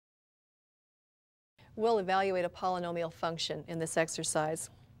We'll evaluate a polynomial function in this exercise.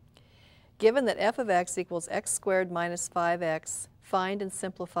 Given that f of x equals x squared minus 5x, find and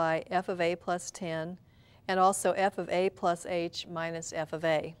simplify f of a plus 10 and also f of a plus h minus f of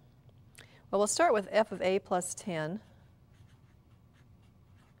a. Well, we'll start with f of a plus 10.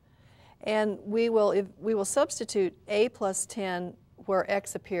 And we will substitute a plus 10 where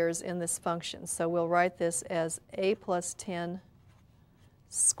x appears in this function. So we'll write this as a plus 10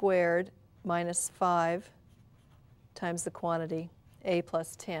 squared minus 5 times the quantity a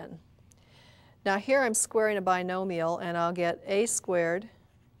plus 10. Now here I'm squaring a binomial, and I'll get a squared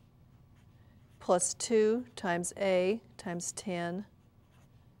plus 2 times a times 10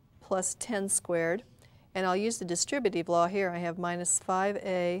 plus 10 squared. And I'll use the distributive law here. I have minus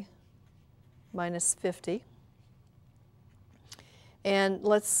 5a minus 50. And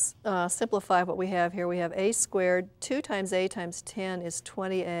let's simplify what we have here. We have a squared. 2 times a times 10 is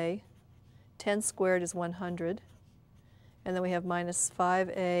 20a. 10 squared is 100. And then we have minus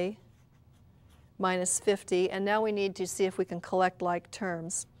 5a minus 50. And now we need to see if we can collect like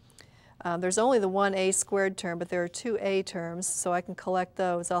terms. There's only the one a squared term, but there are two a terms, so I can collect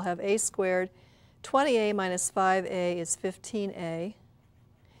those. I'll have a squared. 20a minus 5a is 15a.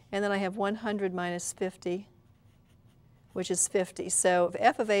 And then I have 100 minus 50, which is 50. So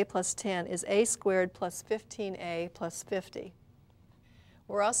f of a plus 10 is a squared plus 15a plus 50.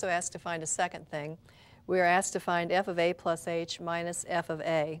 We're also asked to find a second thing. We are asked to find f of a plus h minus f of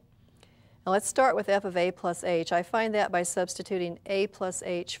a. Now let's start with f of a plus h. I find that by substituting a plus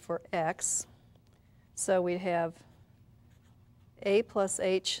h for x. So we'd have a plus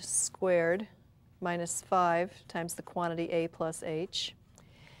h squared minus 5 times the quantity a plus h.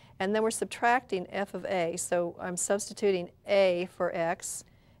 And then we're subtracting f of a. So I'm substituting a for x,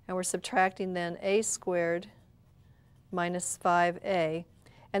 and we're subtracting then a squared minus 5a.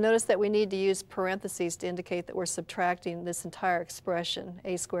 And notice that we need to use parentheses to indicate that we're subtracting this entire expression,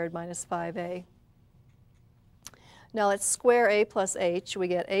 a squared minus 5a. Now let's square a plus h. We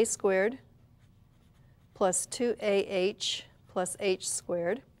get a squared plus 2ah plus h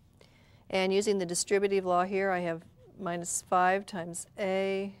squared. And using the distributive law here, I have minus 5 times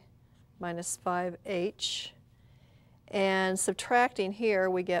a minus 5h. And subtracting here,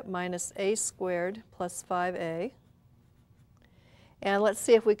 we get minus a squared plus 5a. And let's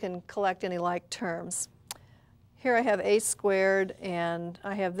see if we can collect any like terms. Here I have a squared, and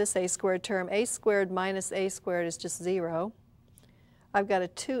I have this a squared term. A squared minus a squared is just 0. I've got a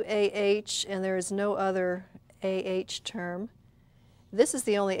 2ah, and there is no other ah term. This is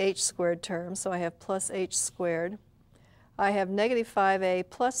the only h squared term, so I have plus h squared. I have negative 5a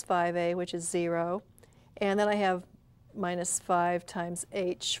plus 5a, which is 0. And then I have minus 5 times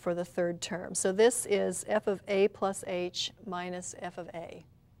h for the third term. So this is f of a plus h minus f of a.